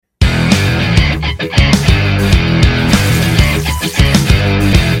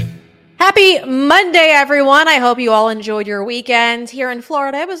Monday, everyone. I hope you all enjoyed your weekend. Here in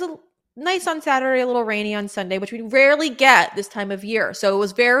Florida, it was nice on Saturday, a little rainy on Sunday, which we rarely get this time of year. So it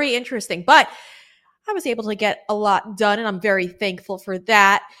was very interesting, but I was able to get a lot done, and I'm very thankful for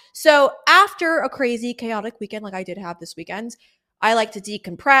that. So after a crazy, chaotic weekend like I did have this weekend, I like to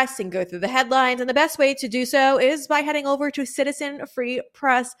decompress and go through the headlines. And the best way to do so is by heading over to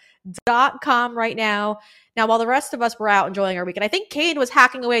citizenfreepress.com right now. Now, while the rest of us were out enjoying our weekend, I think Cade was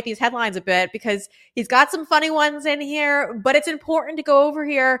hacking away at these headlines a bit because he's got some funny ones in here, but it's important to go over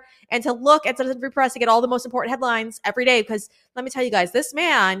here and to look at Citizen Free Press to get all the most important headlines every day. Because let me tell you guys, this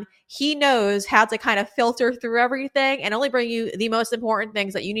man, he knows how to kind of filter through everything and only bring you the most important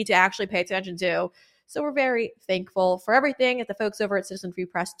things that you need to actually pay attention to. So we're very thankful for everything that the folks over at Citizen Free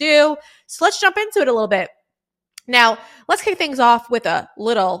Press do. So let's jump into it a little bit. Now, let's kick things off with a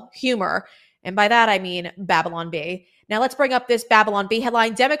little humor. And by that, I mean Babylon Bee. Now, let's bring up this Babylon Bee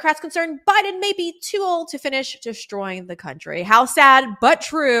headline. Democrats concerned Biden may be too old to finish destroying the country. How sad but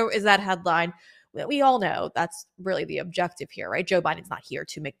true is that headline? We all know that's really the objective here, right? Joe Biden's not here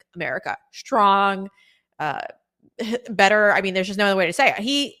to make America strong, better. I mean, there's just no other way to say it.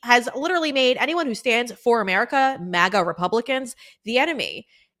 He has literally made anyone who stands for America, MAGA Republicans, the enemy.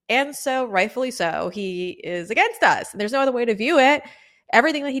 And so rightfully so, he is against us. And there's no other way to view it.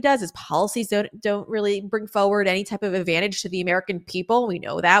 Everything that he does, his policies don't really bring forward any type of advantage to the American people. We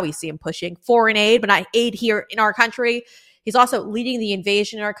know that. We see him pushing foreign aid, but not aid here in our country. He's also leading the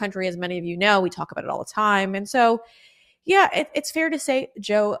invasion in our country, as many of you know. We talk about it all the time. And so yeah, it's fair to say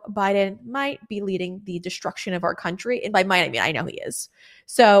Joe Biden might be leading the destruction of our country. And by might, I mean, I know he is.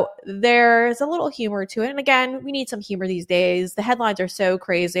 So there's a little humor to it. And again, we need some humor these days. The headlines are so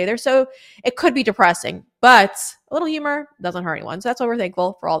crazy. It could be depressing, but a little humor doesn't hurt anyone. So that's why we're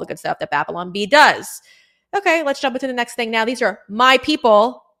thankful for all the good stuff that Babylon Bee does. Okay, let's jump into the next thing now. These are my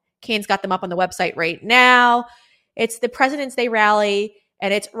people. Kane's got them up on the website right now. It's the President's Day rally.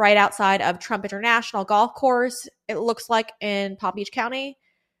 And it's right outside of Trump International Golf Course, it looks like, in Palm Beach County.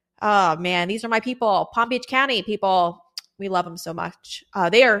 Oh, man, these are my people. Palm Beach County people. We love them so much.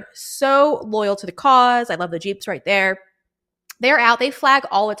 They are so loyal to the cause. I love the Jeeps right there. They're out. They flag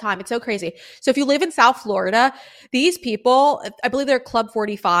all the time. It's so crazy. So if you live in South Florida, these people, I believe they're Club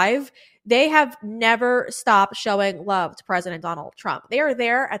 45, they have never stopped showing love to President Donald Trump. They are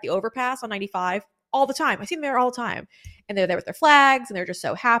there at the overpass on 95 all the time. I see them there all the time. And they're there with their flags and they're just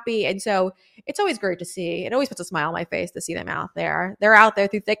so happy. And so it's always great to see. It always puts a smile on my face to see them out there. They're out there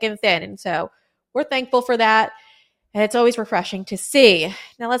through thick and thin. And so we're thankful for that. And it's always refreshing to see.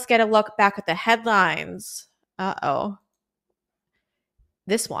 Now let's get a look back at the headlines. Uh-oh.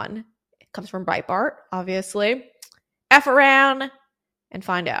 This one comes from Breitbart, obviously. F around and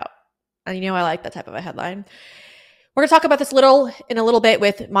find out. And you know I like that type of a headline. We're going to talk about this in a little bit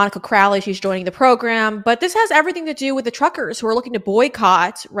with Monica Crowley. She's joining the program. But this has everything to do with the truckers who are looking to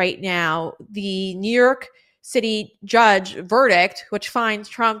boycott right now the New York City judge verdict, which fines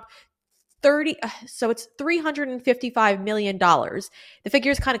Trump it's $355 million. The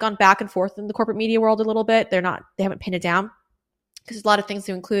figure's kind of gone back and forth in the corporate media world a little bit. They haven't pinned it down because there's a lot of things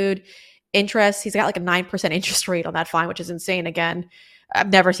to include interest. He's got like a 9% interest rate on that fine, which is insane again. I've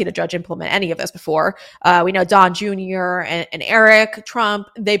never seen a judge implement any of this before. We know Don Jr. and Eric Trump,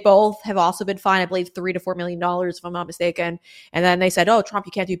 they both have also been fined, I believe, $3 to $4 million, if I'm not mistaken. And then they said, oh, Trump,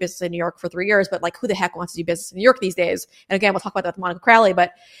 you can't do business in New York for 3 years. But like, who the heck wants to do business in New York these days? And again, we'll talk about that with Monica Crowley.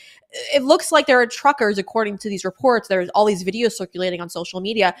 But it looks like there are truckers, according to these reports, there's all these videos circulating on social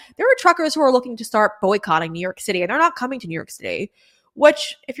media. There are truckers who are looking to start boycotting New York City, and they're not coming to New York City,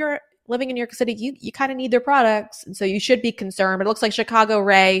 which if you're living in New York City, you kind of need their products. And so you should be concerned. But it looks like Chicago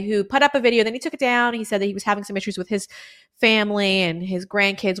Ray, who put up a video, then he took it down. He said that he was having some issues with his family and his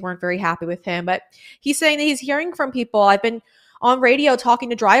grandkids weren't very happy with him. But he's saying that he's hearing from people. I've been on radio talking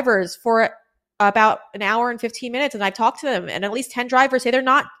to drivers for about an hour and 15 minutes. And I've talked to them, and at least 10 drivers say they're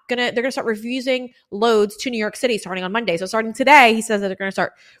going to start refusing loads to New York City starting on Monday. So starting today, he says that they're going to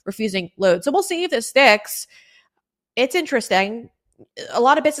start refusing loads. So we'll see if this sticks. It's interesting. A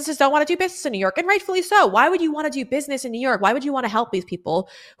lot of businesses don't want to do business in New York, and rightfully so. Why would you want to do business in New York? Why would you want to help these people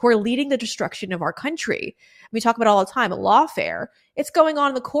who are leading the destruction of our country? We talk about it all the time, a lawfare. It's going on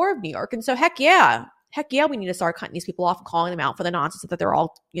in the core of New York. And so heck yeah, we need to start cutting these people off and calling them out for the nonsense that they're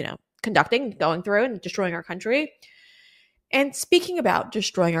all, conducting, going through and destroying our country. And speaking about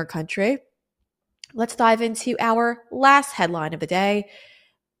destroying our country, let's dive into our last headline of the day.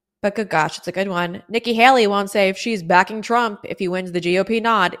 But good gosh, it's a good one. Nikki Haley won't say if she's backing Trump if he wins the GOP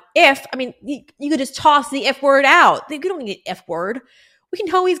nod. You could just toss the if word out. You don't need an if word. We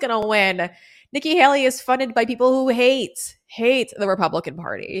know he's going to win. Nikki Haley is funded by people who hate the Republican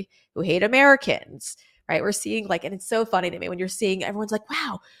Party, who hate Americans, right? We're seeing and it's so funny to me when you're seeing everyone's like,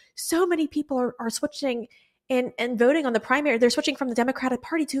 wow, so many people are switching and voting on the primary. They're switching from the Democratic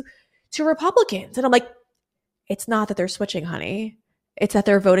Party to Republicans. And I'm like, it's not that they're switching, honey. It's that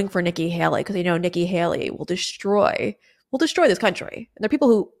they're voting for Nikki Haley because they know Nikki Haley will destroy this country. And there are people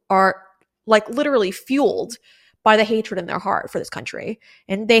who are literally fueled by the hatred in their heart for this country.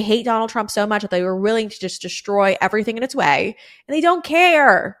 And they hate Donald Trump so much that they were willing to just destroy everything in its way. And they don't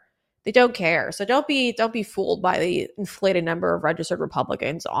care. They don't care. So don't be fooled by the inflated number of registered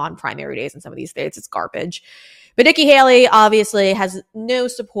Republicans on primary days in some of these states. It's garbage. But Nikki Haley obviously has no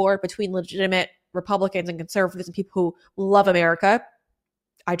support between legitimate Republicans and conservatives and people who love America.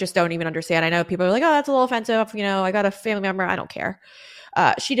 I just don't even understand. I know people are like, oh, that's a little offensive. I got a family member. I don't care.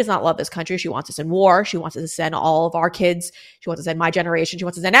 She does not love this country. She wants us in war. She wants us to send all of our kids. She wants to send my generation. She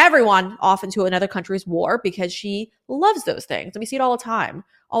wants to send everyone off into another country's war because she loves those things. And we see it all the time.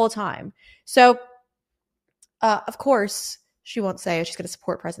 So, of course, she won't say she's going to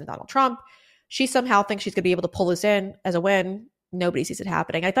support President Donald Trump. She somehow thinks she's going to be able to pull this in as a win. Nobody sees it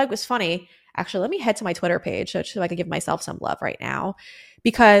happening. I thought it was funny. Actually, let me head to my Twitter page so I can give myself some love right now.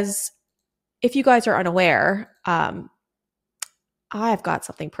 Because if you guys are unaware, I've got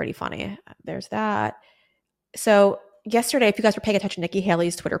something pretty funny. There's that. So yesterday, if you guys were paying attention to Nikki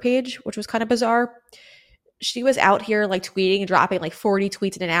Haley's Twitter page, which was kind of bizarre, she was out here tweeting and dropping 40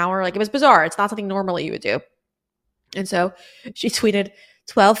 tweets in an hour. It was bizarre. It's not something normally you would do. And so she tweeted,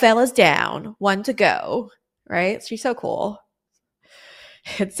 12 fellas down, 1 to go, right? She's so cool.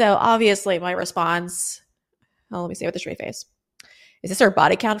 And so obviously my response, let me say with a straight face, is this her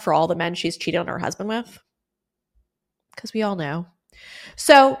body count for all the men she's cheated on her husband with? Because we all know.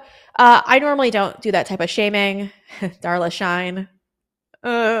 So I normally don't do that type of shaming. Darla Shine.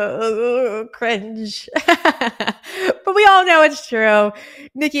 Cringe. But we all know it's true.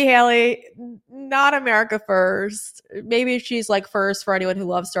 Nikki Haley, not America first. Maybe she's first for anyone who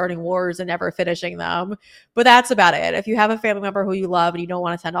loves starting wars and never finishing them. But that's about it. If you have a family member who you love and you don't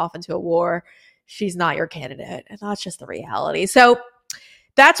want to send off into a war, she's not your candidate. And that's just the reality. So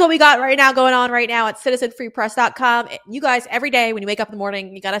that's what we got going on right now at citizenfreepress.com. You guys, every day when you wake up in the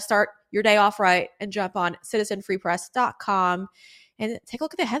morning, you got to start your day off right and jump on citizenfreepress.com and take a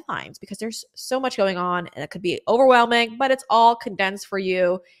look at the headlines because there's so much going on and it could be overwhelming, but it's all condensed for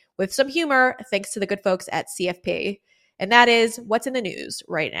you with some humor thanks to the good folks at CFP. And that is what's in the news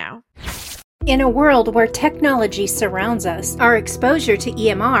right now. In a world where technology surrounds us, our exposure to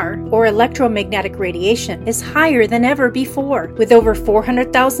EMR, or electromagnetic radiation, is higher than ever before, with over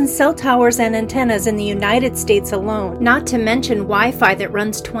 400,000 cell towers and antennas in the United States alone, not to mention Wi-Fi that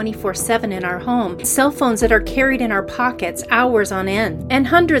runs 24/7 in our home, cell phones that are carried in our pockets hours on end, and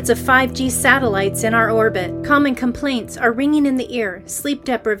hundreds of 5G satellites in our orbit. Common complaints are ringing in the ear, sleep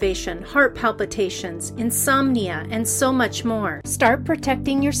deprivation, heart palpitations, insomnia, and so much more. Start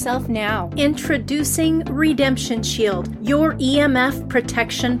protecting yourself now. Introducing Redemption Shield, your EMF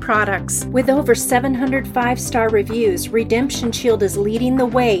protection products. With over 700 5-star reviews, Redemption Shield is leading the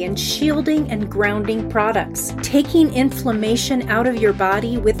way in shielding and grounding products. Taking inflammation out of your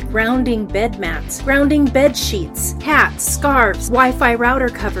body with grounding bed mats, grounding bed sheets, hats, scarves, Wi-Fi router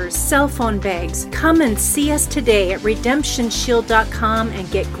covers, cell phone bags. Come and see us today at redemptionshield.com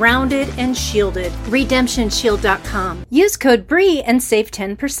and get grounded and shielded. Redemptionshield.com. Use code BREE and save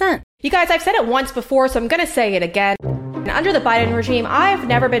 10%. You guys, I've said it once before, so I'm going to say it again. Under the Biden regime, I've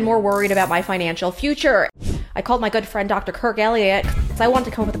never been more worried about my financial future. I called my good friend Dr. Kirk Elliott because I wanted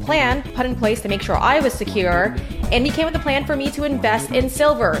to come up with a plan put in place to make sure I was secure, and he came with a plan for me to invest in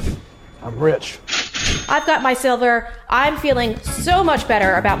silver. I'm rich. I've got my silver. I'm feeling so much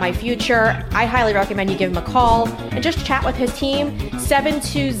better about my future. I highly recommend you give him a call and just chat with his team,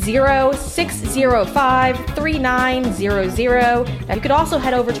 720-605-3900. Now, you could also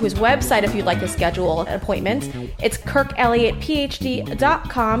head over to his website if you'd like to schedule an appointment. It's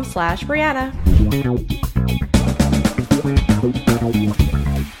kirkelliottphd.com/Breanna.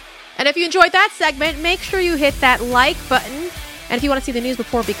 And if you enjoyed that segment, make sure you hit that like button. And if you want to see the news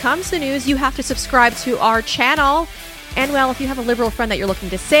before it becomes the news, you have to subscribe to our channel. And well, if you have a liberal friend that you're looking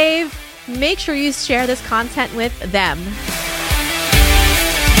to save, make sure you share this content with them.